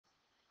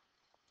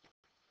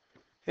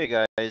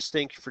Hey guys,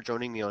 thank you for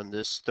joining me on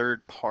this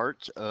third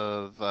part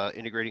of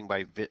integrating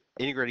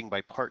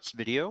by parts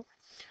video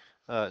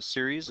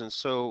series. And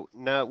so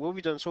now what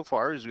we've done so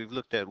far is we've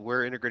looked at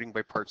where integrating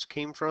by parts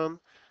came from,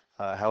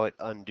 how it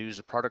undoes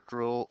a product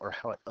rule, or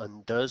how it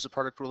undoes a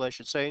product rule, I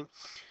should say,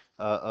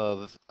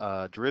 of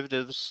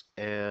derivatives,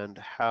 and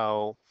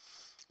how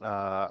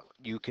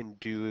you can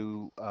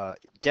do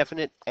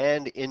definite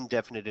and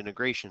indefinite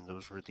integration.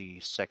 Those were the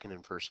second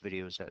and first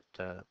videos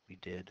that we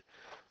did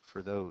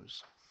for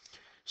those.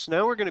 So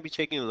now we're going to be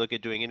taking a look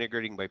at doing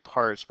integrating by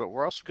parts, but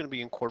we're also going to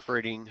be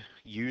incorporating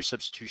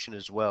U-substitution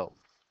as well.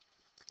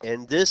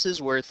 And this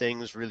is where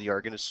things really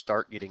are going to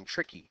start getting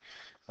tricky.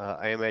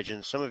 I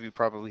imagine some of you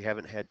probably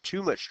haven't had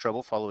too much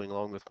trouble following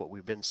along with what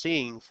we've been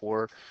seeing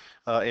for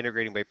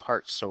integrating by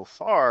parts so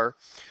far,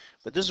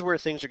 but this is where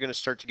things are going to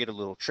start to get a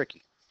little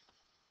tricky.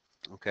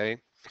 Okay.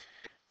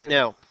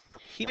 Now,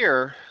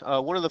 here,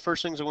 one of the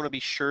first things I want to be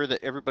sure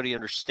that everybody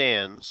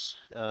understands,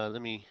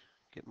 let me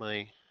get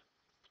my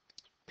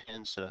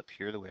pen set up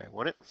here the way I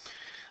want it.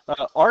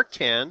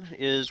 Arctan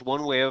is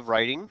one way of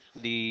writing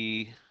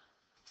the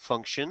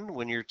function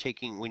when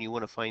you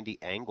want to find the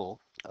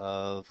angle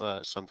of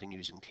something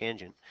using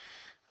tangent.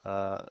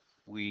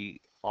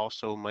 We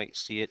also might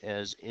see it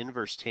as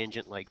inverse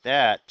tangent like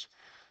that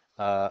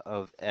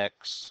of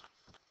x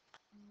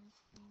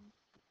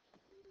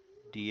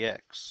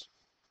dx.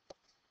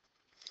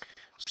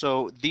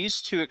 So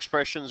these two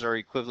expressions are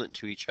equivalent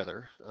to each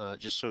other,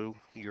 just so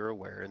you're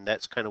aware, and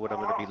that's kind of what I'm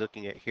going to be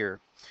looking at here.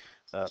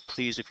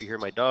 Please, if you hear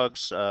my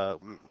dogs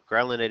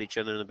growling at each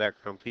other in the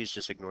background, please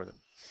just ignore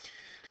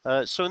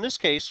them. So in this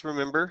case,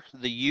 remember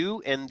the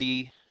u and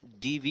the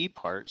dv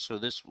part. So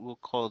this, we'll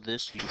call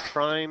this u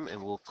prime,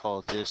 and we'll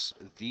call this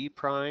v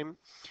prime.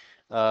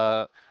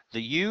 The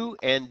u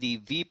and the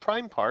v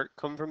prime part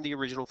come from the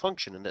original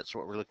function, and that's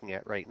what we're looking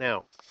at right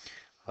now.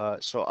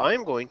 So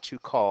I'm going to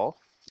call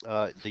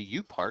the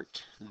u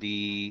part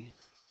the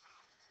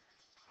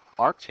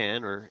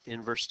arctan, or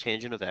inverse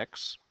tangent of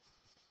x.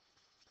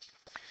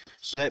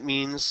 So that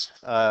means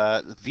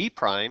v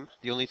prime,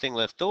 the only thing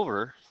left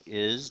over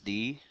is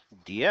the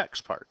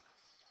dx part.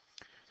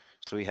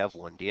 So we have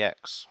 1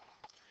 dx.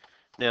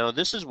 Now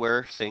this is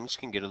where things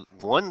can get,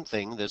 one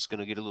thing that's going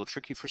to get a little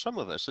tricky for some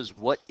of us is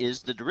what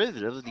is the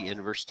derivative of the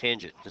inverse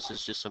tangent? This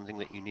is just something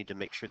that you need to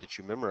make sure that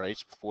you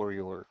memorize before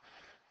your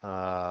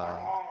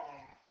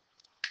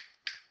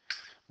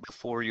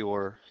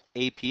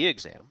AP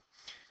exam.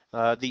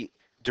 The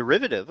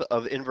derivative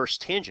of inverse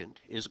tangent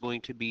is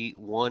going to be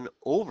 1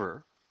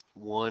 over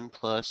 1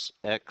 plus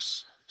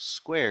x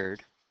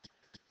squared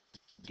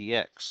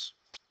dx.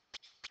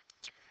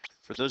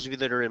 For those of you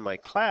that are in my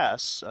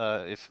class,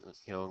 if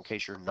you know, in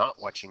case you're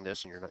not watching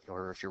this and you're not,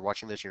 or if you're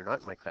watching this and you're not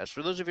in my class,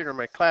 for those of you that are in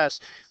my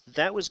class,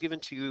 that was given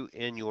to you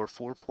in your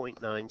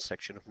 4.9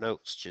 section of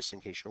notes, just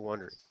in case you're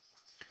wondering.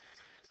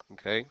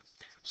 Okay,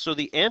 so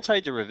the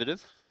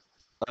antiderivative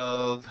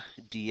of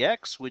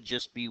dx would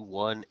just be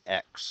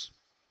 1x.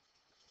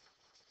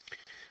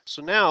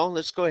 So now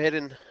let's go ahead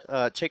and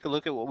take a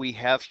look at what we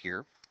have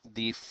here.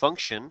 The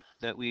function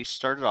that we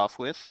started off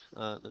with,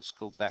 let's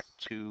go back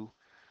to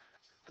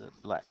the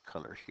black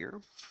color here.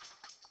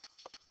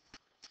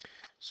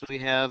 So we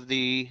have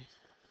the,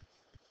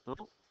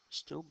 oh,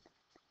 still,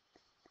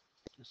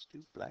 let's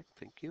do black,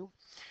 thank you.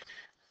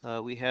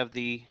 We have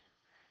the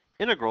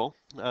integral.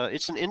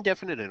 It's an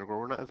indefinite integral.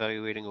 We're not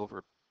evaluating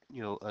over,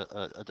 you know,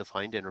 a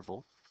defined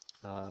interval.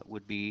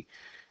 Would be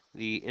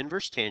the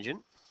inverse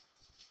tangent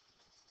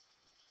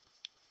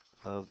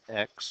of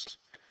x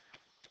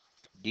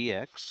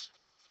dx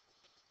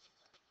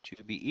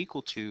to be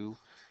equal to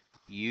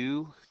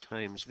u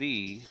times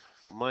v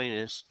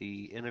minus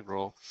the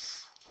integral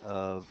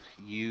of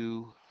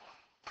u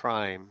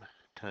prime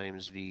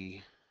times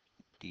v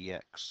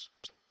dx.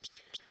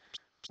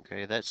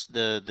 Okay, that's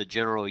the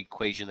general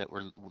equation that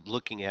we're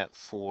looking at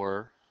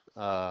for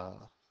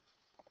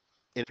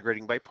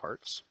integrating by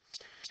parts.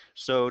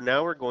 So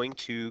now we're going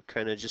to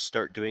kind of just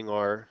start doing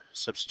our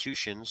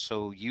substitutions.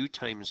 So u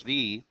times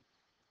v,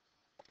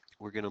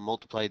 we're going to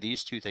multiply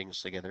these two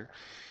things together.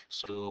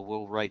 So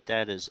we'll write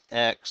that as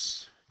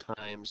x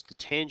times the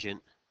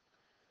tangent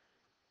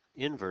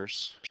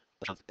inverse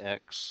of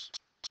x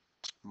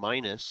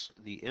minus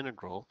the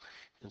integral.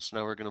 And so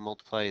now we're going to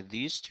multiply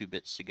these two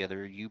bits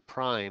together, u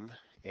prime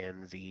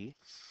and v.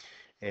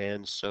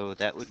 And so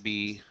that would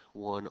be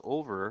 1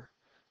 over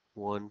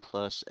 1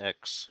 plus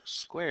x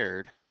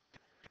squared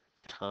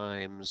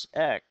times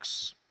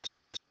x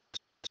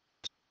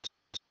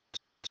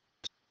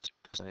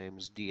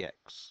times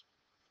dx.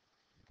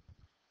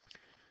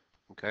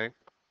 Okay.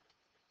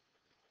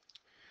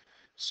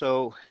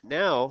 So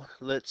now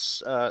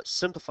let's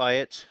simplify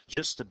it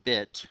just a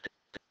bit.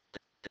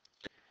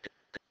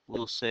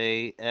 We'll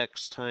say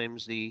x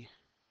times the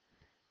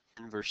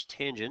inverse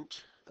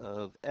tangent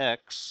of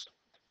x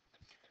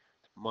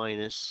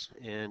minus,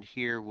 and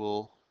here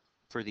we'll,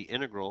 for the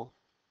integral,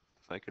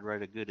 if I could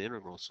write a good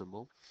integral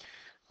symbol,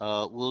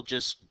 we'll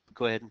just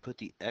go ahead and put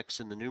the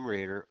x in the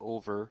numerator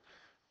over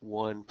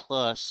 1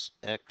 plus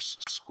x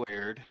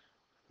squared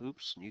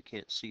Oops, you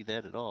can't see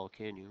that at all,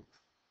 can you?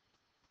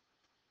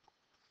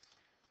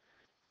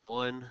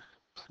 1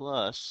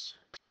 plus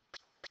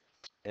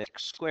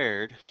x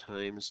squared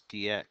times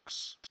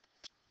dx.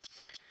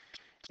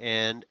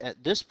 And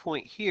at this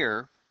point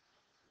here,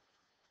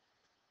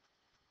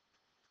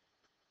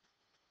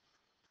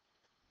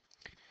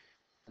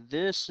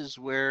 this is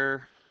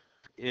where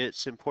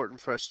it's important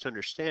for us to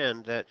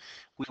understand that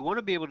we want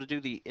to be able to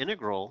do the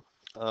integral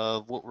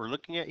of what we're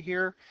looking at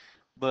here,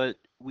 but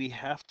we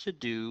have to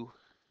do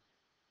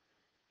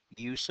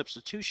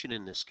U-substitution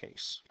in this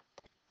case.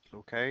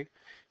 Okay?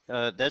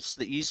 That's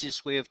the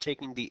easiest way of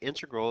taking the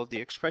integral of the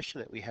expression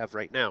that we have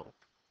right now.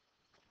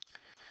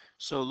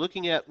 So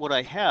looking at what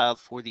I have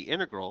for the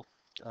integral,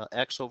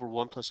 x over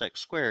 1 plus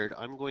x squared,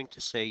 I'm going to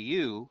say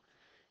u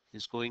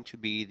is going to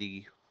be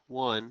the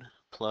 1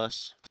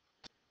 plus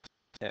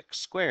x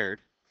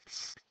squared.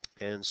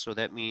 And so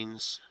that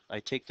means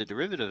I take the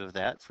derivative of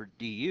that for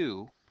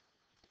du,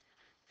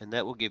 and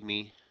that will give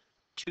me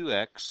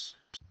 2x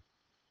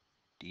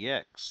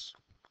dx,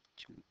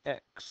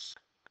 2x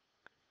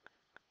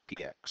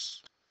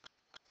dx.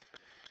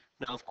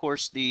 Now, of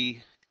course, the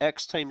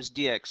x times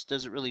dx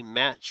doesn't really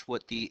match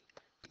what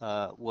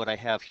I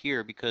have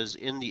here, because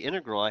in the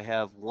integral I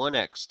have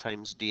 1x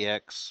times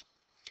dx,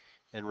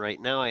 and right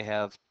now I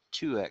have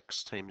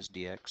 2x times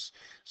dx.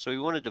 So we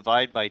want to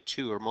divide by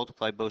 2 or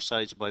multiply both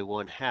sides by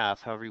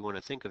 1/2, however you want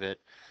to think of it.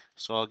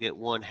 So I'll get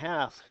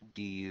 1/2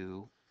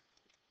 du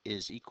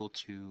is equal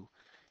to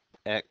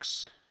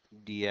x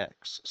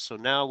dx. So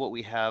now what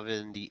we have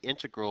in the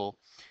integral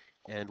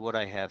and what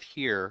I have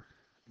here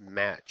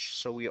match.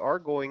 So we are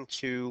going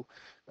to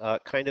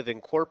kind of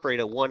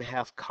incorporate a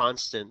 1/2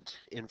 constant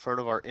in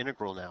front of our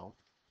integral now.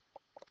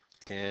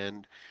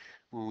 And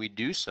when we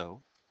do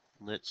so,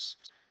 let's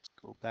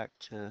go back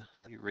to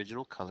the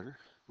original color.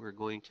 We're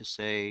going to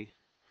say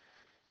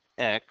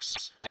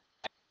x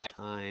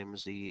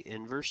times the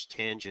inverse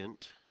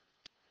tangent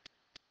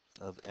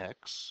of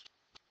x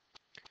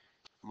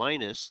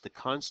minus the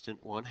constant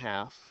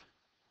 1/2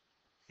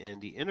 and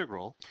the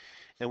integral.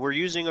 And we're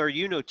using our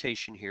u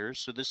notation here,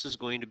 so this is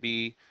going to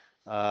be,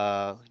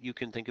 you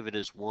can think of it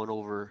as 1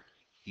 over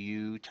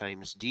u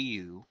times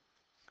du,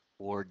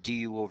 or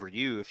du over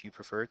u if you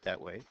prefer it that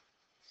way.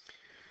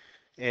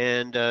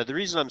 And the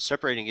reason I'm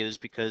separating it is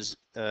because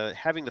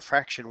having the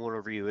fraction 1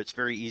 over u, it's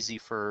very easy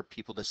for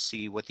people to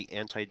see what the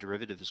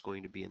antiderivative is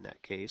going to be in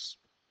that case.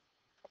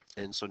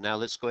 And so now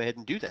let's go ahead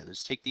and do that.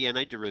 Let's take the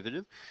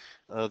antiderivative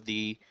of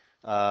the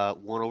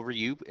 1 over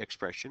u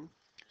expression.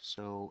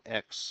 So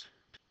x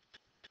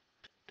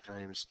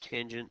times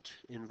tangent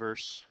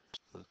inverse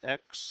of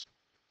x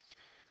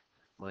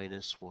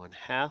minus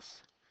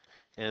 1/2.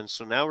 And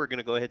so now we're going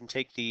to go ahead and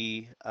take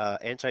the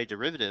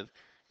antiderivative,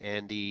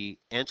 and the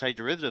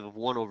antiderivative of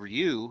 1 over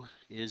u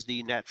is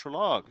the natural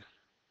log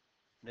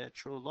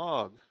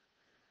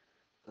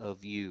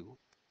of u.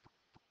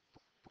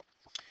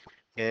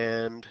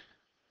 And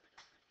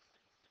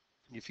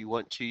if you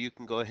want to, you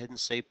can go ahead and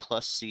say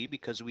plus c,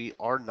 because we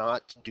are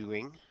not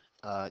doing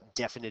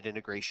definite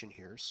integration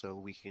here, so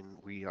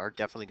we are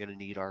definitely going to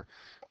need our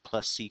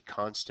plus c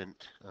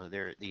constant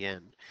there at the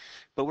end.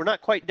 But we're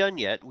not quite done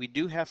yet. We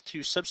do have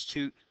to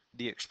substitute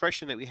the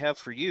expression that we have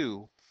for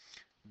u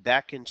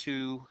back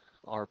into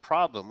our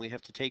problem. We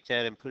have to take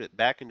that and put it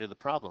back into the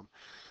problem.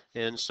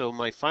 And so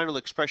my final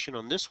expression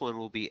on this one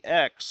will be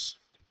x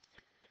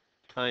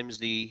times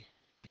the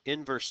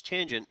inverse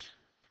tangent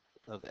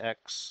of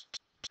x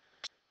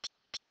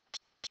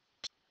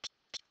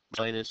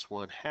minus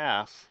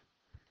 1/2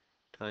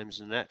 times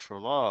the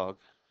natural log,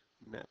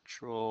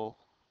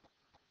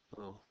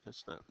 oh,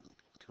 that's not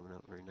coming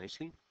out very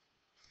nicely.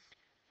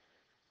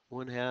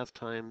 1/2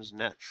 times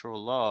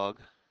natural log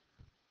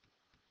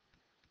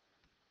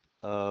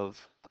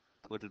of,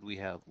 what did we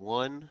have?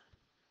 1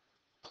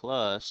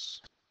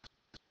 plus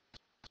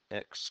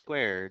x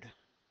squared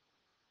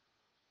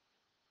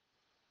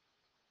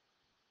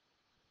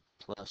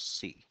plus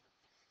c.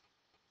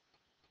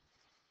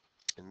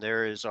 And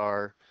there is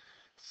our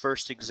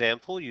first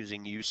example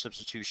using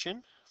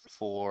U-substitution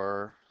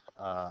for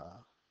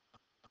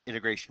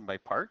integration by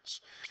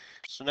parts.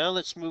 So now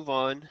let's move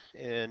on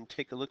and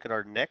take a look at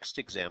our next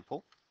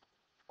example,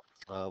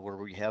 where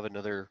we have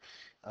another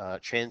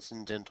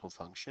transcendental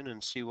function,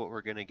 and see what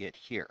we're going to get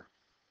here.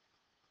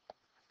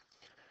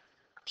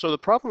 So the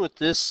problem with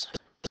this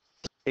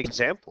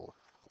example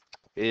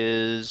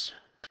is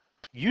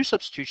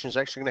U-substitution is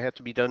actually going to have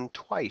to be done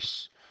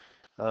twice,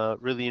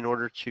 really, in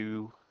order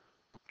to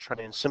try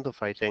and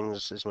simplify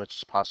things as much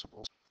as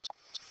possible.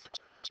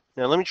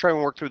 Now let me try and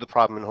work through the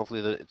problem, and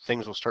hopefully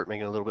things will start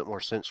making a little bit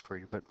more sense for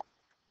you. But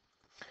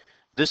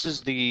this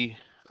is the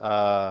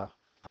kind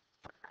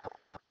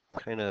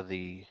of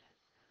the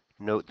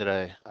note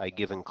that I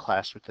give in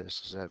class with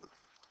this, is that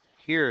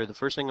here the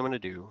first thing I'm going to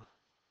do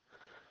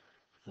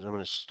is I'm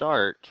going to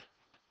start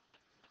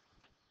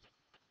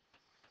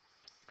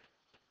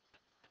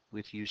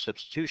with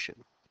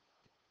U-substitution.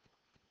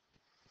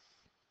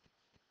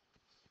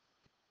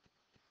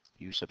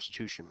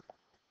 U-substitution.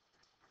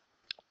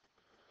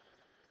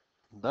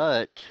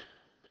 But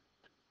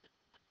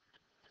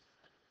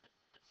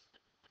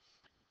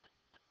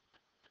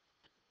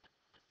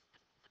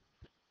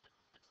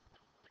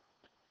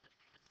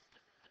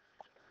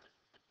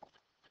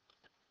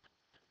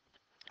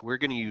we're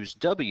going to use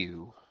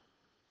W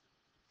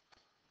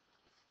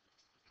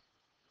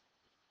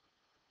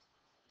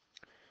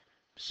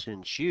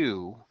since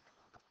U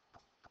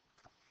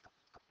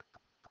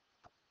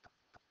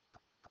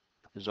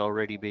is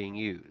already being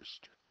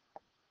used.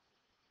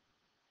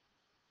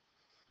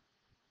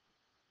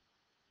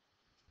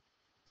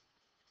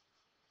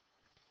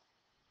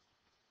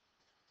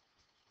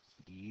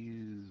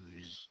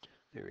 Used.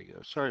 There we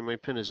go. Sorry, my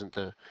pen isn't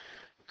the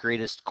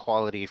greatest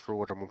quality for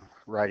what I'm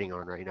writing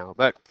on right now.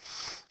 But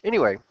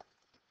anyway,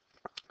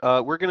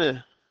 we're going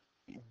to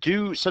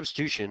do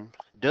substitution,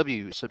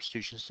 W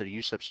substitution instead of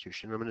U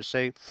substitution. I'm going to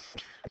say,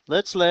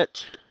 let's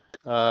let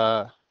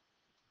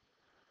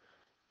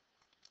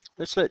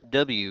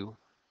W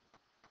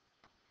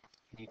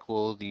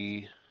equal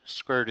the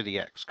square root of the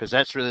x, because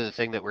that's really the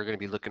thing that we're going to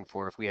be looking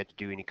for if we had to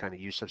do any kind of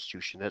U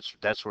substitution.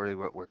 That's really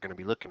what we're going to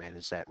be looking at,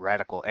 is that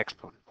radical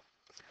exponent.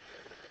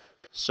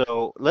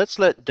 So let's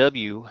let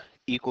W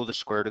equal the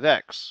square root of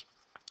x.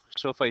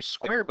 So if I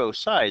square both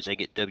sides, I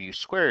get W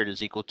squared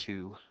is equal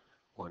to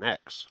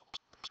 1x.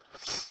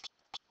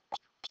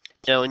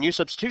 Now in U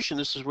substitution,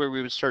 this is where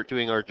we would start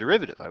doing our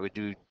derivative. I would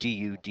do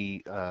du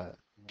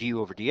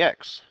over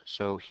dx.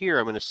 So here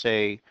I'm going to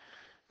say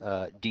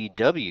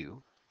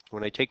dw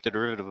when I take the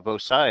derivative of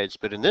both sides,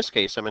 but in this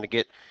case I'm going to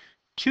get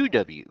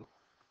 2w.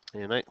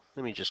 And let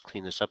me just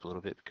clean this up a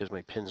little bit because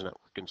my pen's not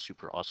working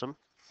super awesome.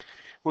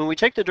 When we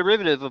take the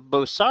derivative of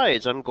both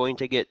sides, I'm going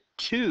to get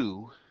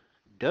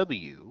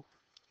 2w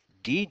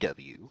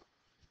dw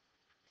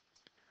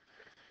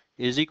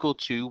is equal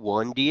to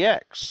 1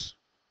 dx.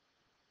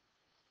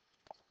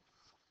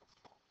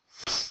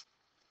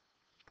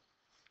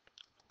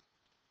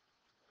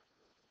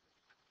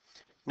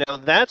 Now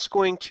that's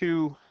going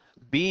to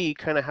be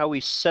kind of how we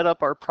set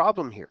up our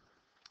problem here.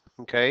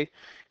 Okay,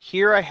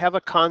 here I have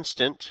a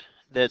constant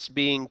that's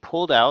being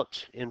pulled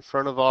out in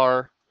front of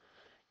our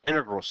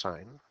integral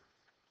sign.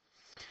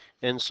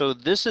 And so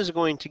this is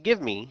going to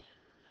give me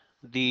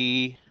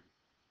the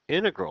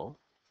integral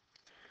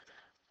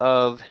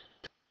of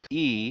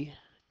e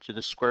to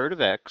the square root of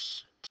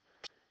x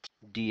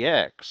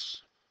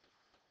dx.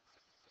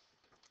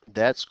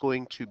 That's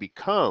going to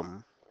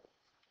become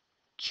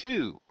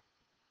 2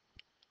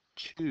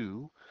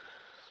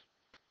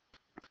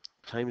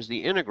 times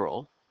the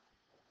integral.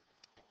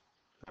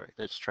 All right,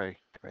 let's try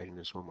writing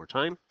this one more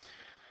time.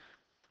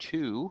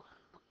 2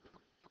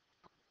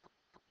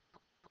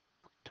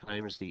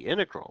 times the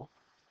integral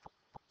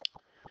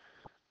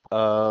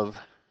of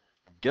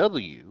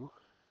w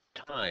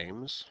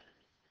times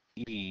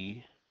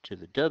e to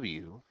the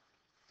w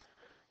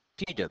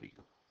dw.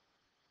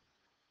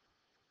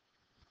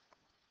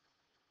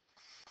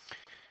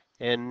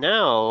 And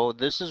now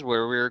this is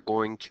where we're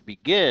going to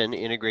begin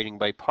integrating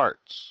by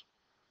parts.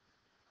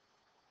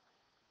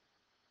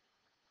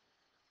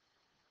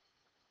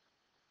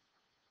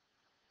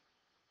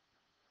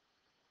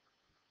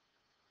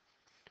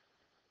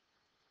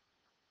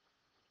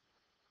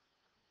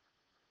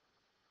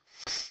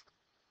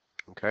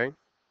 Okay,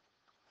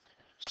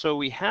 so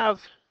we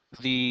have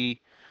the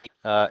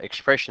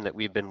expression that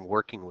we've been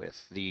working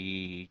with,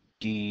 the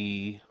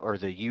d or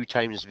the u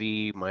times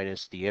v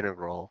minus the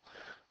integral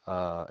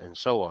and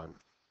so on.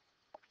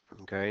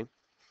 Okay,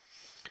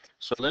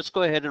 so let's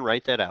go ahead and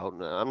write that out.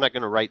 I'm not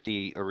going to write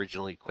the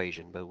original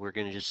equation, but we're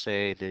going to just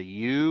say the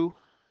u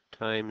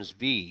times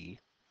v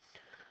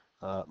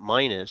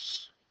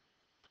minus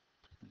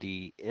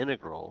the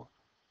integral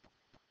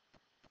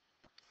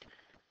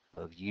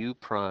of u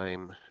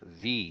prime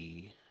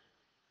v,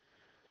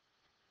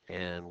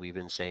 and we've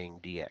been saying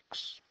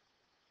dx.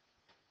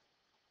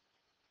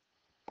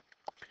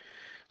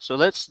 So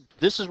this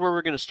is where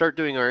we're going to start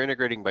doing our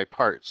integrating by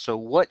parts. So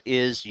what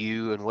is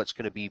u and what's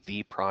going to be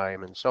v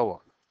prime and so on?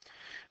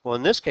 Well,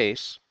 in this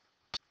case,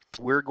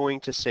 we're going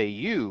to say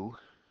u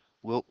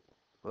will,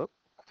 oh,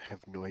 I have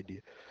no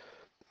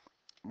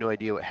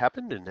idea what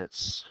happened, and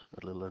that's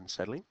a little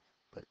unsettling,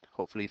 but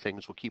hopefully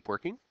things will keep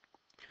working.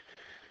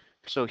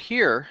 So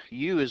here,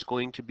 u is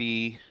going to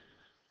be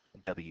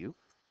w,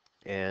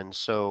 and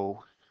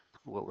so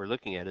what we're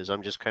looking at is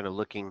I'm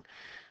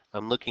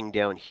looking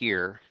down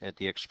here at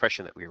the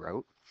expression that we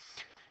wrote.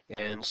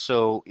 And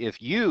so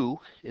if u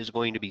is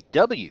going to be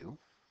w,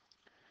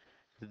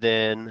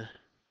 then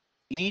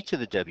e to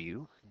the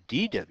w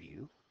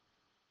dw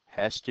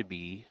has to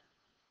be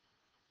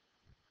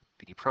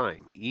v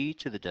prime. E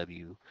to the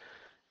w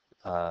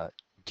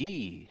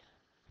dw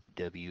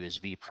is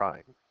v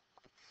prime.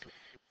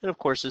 And of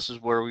course, this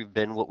is where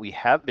what we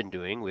have been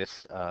doing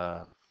with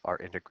our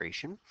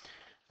integration,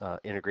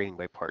 integrating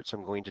by parts.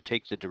 I'm going to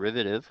take the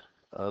derivative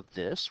of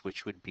this,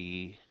 which would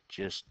be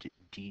just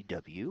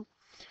dw,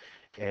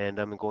 and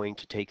I'm going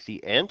to take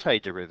the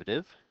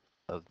antiderivative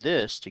of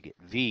this to get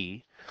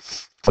v,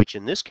 which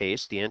in this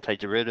case, the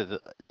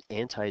antiderivative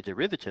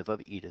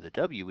of e to the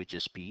w would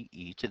just be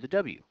e to the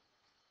w.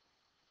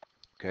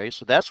 Okay,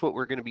 so that's what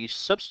we're going to be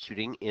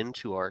substituting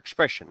into our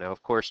expression. Now,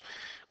 of course,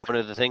 one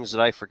of the things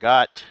that I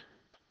forgot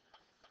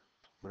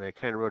when I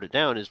kind of wrote it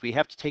down is we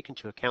have to take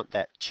into account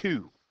that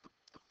 2.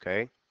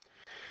 Okay,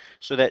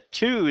 So that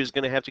 2 is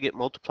going to have to get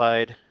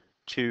multiplied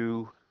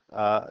to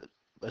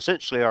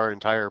essentially our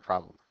entire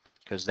problem,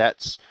 because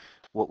that's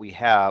what we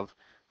have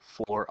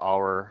for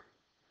our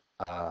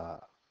uh,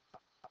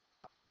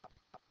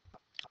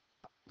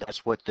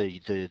 that's what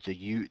the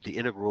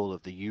integral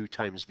of the u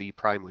times v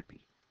prime would be.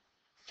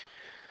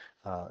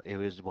 It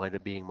was wind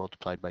up being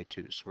multiplied by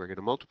 2. So we're going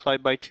to multiply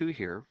by 2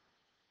 here.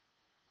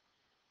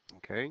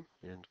 Okay,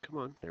 and come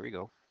on, there we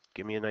go.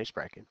 Give me a nice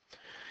bracket.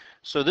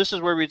 So this is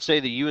where we'd say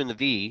the u and the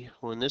v.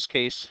 Well, in this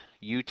case,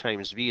 u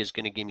times v is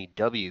going to give me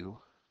w,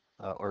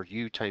 or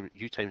u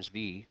times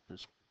v.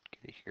 Let's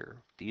get it here.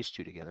 These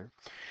two together.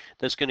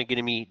 That's going to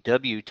give me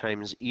w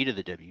times e to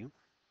the w.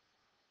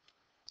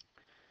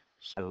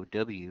 So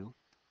w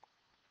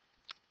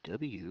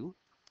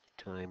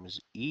times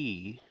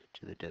e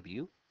to the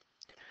w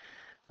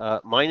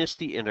minus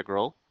the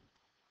integral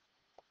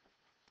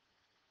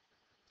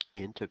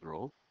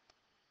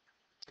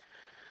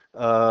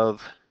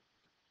of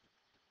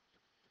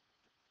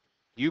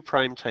u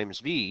prime times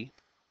v.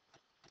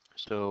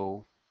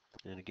 So,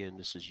 and again,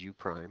 this is u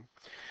prime.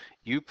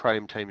 U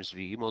prime times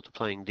v,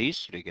 multiplying these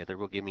two together,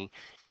 will give me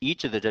e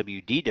to the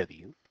w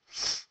dw.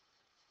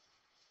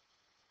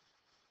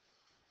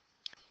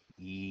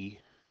 E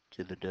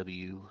to the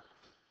w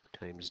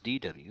times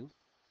dw.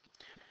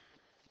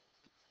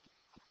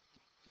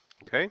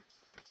 Okay?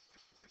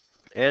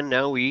 And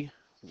now we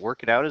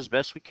work it out as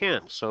best we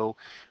can. So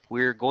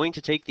we're going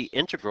to take the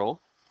integral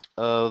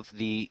of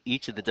the e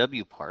to the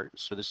w part.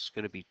 So this is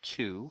going to be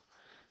 2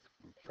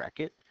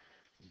 bracket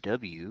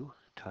w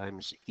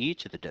times e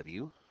to the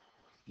w.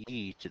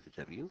 E to the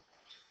w.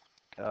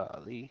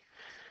 Golly,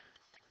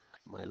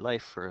 my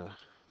life for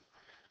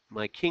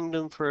my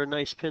kingdom for a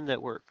nice pen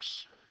that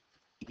works.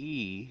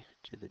 E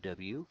to the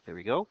w. There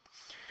we go.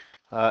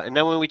 And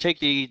now when we take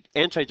the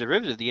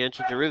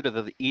antiderivative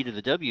of e to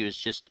the w is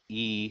just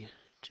e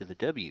to the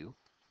w.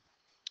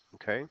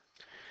 Okay.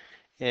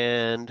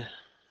 And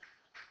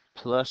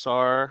plus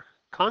our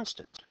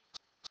constant.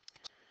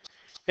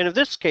 And in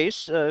this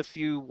case, if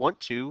you want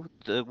to,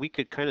 we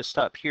could kind of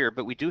stop here,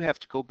 but we do have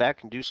to go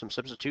back and do some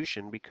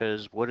substitution,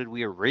 because what did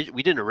we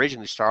didn't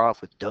originally start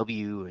off with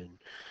w, and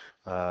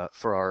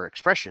for our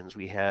expressions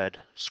we had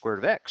square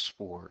root of x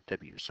for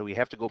w. So we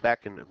have to go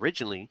back and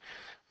originally,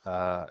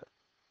 from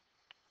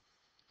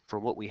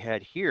what we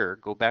had here,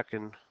 go back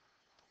and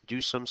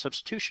do some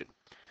substitution.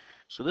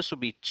 So this will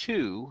be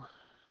 2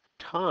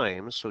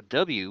 times, so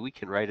w, we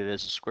can write it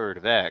as the square root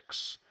of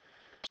x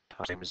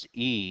times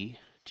e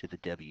to the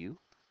w,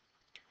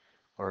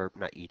 or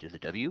not e to the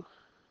w,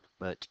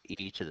 but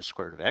e to the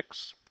square root of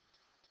x,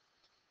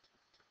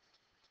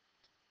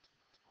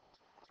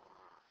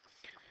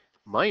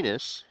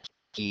 minus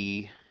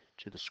e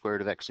to the square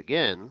root of x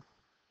again,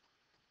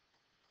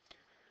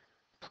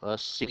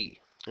 plus c.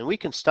 And we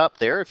can stop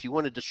there. If you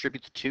want to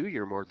distribute the 2,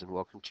 you're more than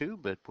welcome to,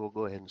 but we'll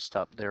go ahead and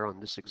stop there on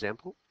this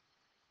example.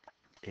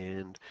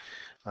 And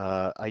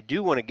I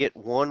do want to get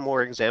one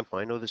more example.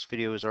 I know this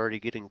video is already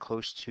getting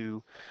close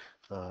to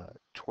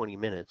 20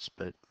 minutes,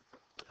 but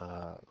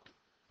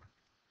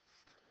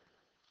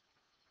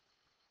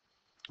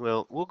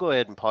well, we'll go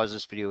ahead and pause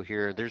this video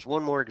here. There's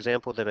one more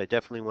example that I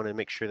definitely want to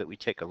make sure that we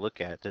take a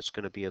look at that's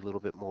going to be a little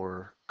bit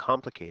more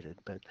complicated,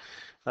 but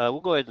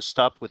we'll go ahead and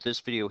stop with this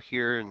video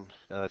here, and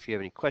if you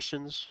have any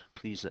questions,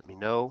 please let me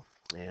know.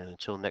 And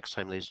until next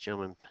time, ladies and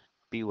gentlemen,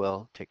 be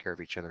well, take care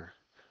of each other.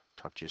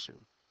 Talk to you soon.